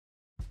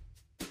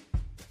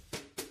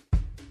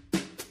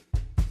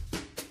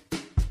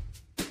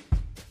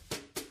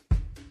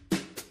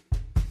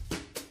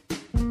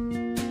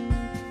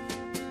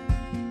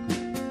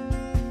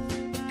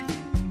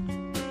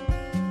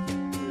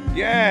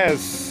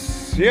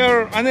Yes.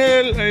 Here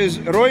Anil is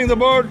rowing the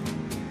boat.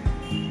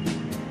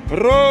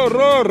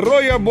 Row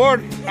your boat,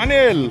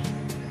 Anil.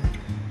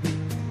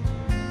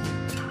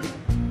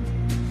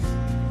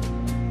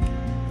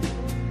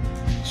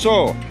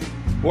 So,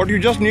 what you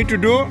just need to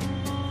do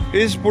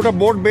is put a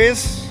boat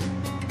base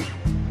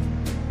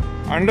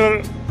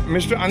under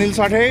Mr. Anil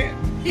Sathe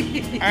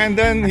and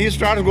then he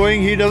starts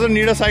going. He doesn't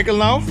need a cycle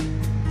now.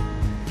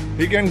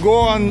 He can go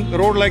on the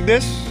road like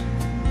this.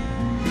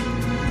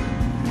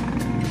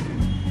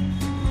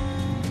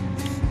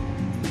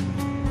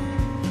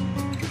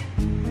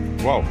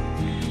 Wow.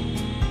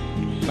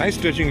 Nice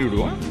stretching you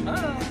do, huh?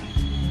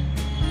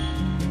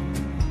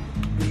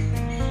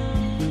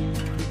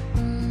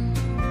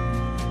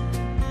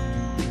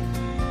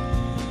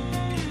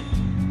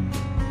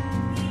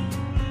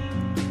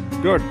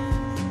 Good.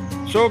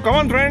 So come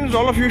on friends,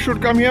 all of you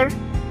should come here.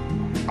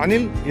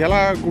 Anil,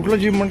 याला कुठलं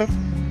gym म्हणतात?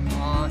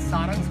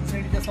 सारंग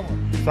सोसायटीच्या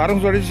समोर. सारंग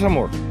सोसायटीच्या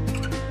समोर.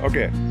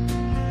 Okay.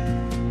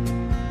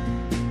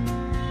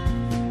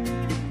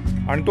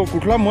 आणि तो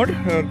कुठला मठ?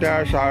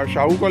 त्या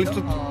शाहू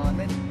कॉलेजचा?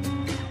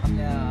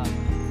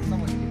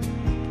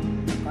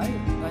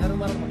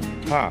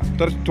 हां,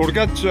 तर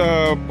थोडक्यात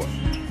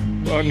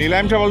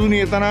निलामच्या बाजूने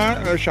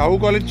येताना शाहू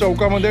कॉलेज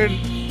चौकामध्ये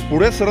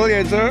पुढे सरळ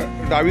यायचं,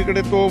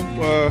 डावीकडे तो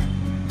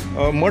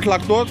मठ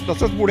लागतो,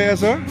 तसंच पुढे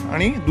यायचं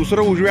आणि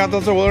दुसरं उजव्या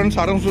हाताचं वळण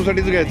सारंग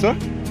सोसायटीचं घ्यायचं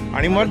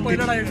आणि मग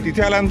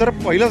तिथे आल्यानंतर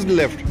पहिलंच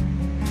left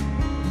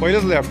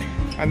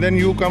and then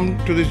you come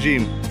to this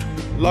gym.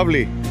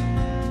 Lovely.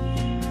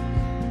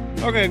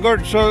 Okay,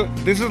 good. So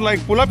this is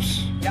like pull-ups.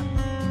 Yeah.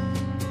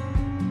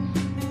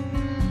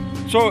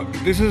 So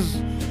this is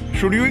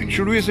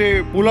should we say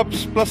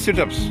pull-ups plus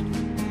sit-ups?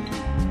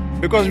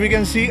 Because we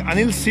can see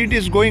Anil's seat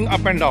is going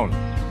up and down.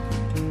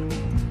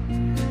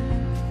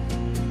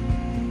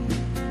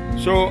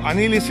 So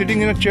Anil is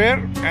sitting in a chair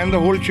and the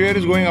whole chair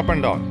is going up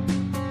and down.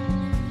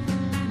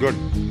 Good.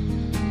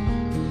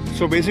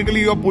 So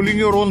basically you are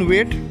pulling your own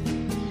weight.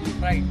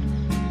 Right.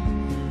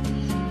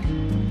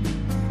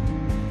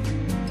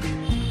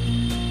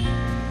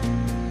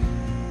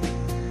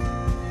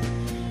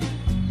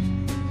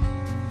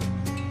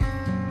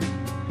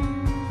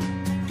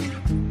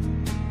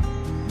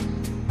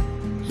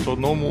 So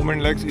no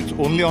movement legs, it's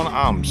only on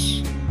arms.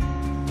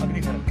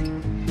 अगदी खरं.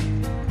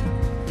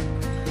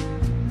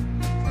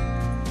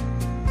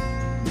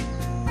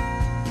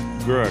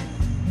 Good.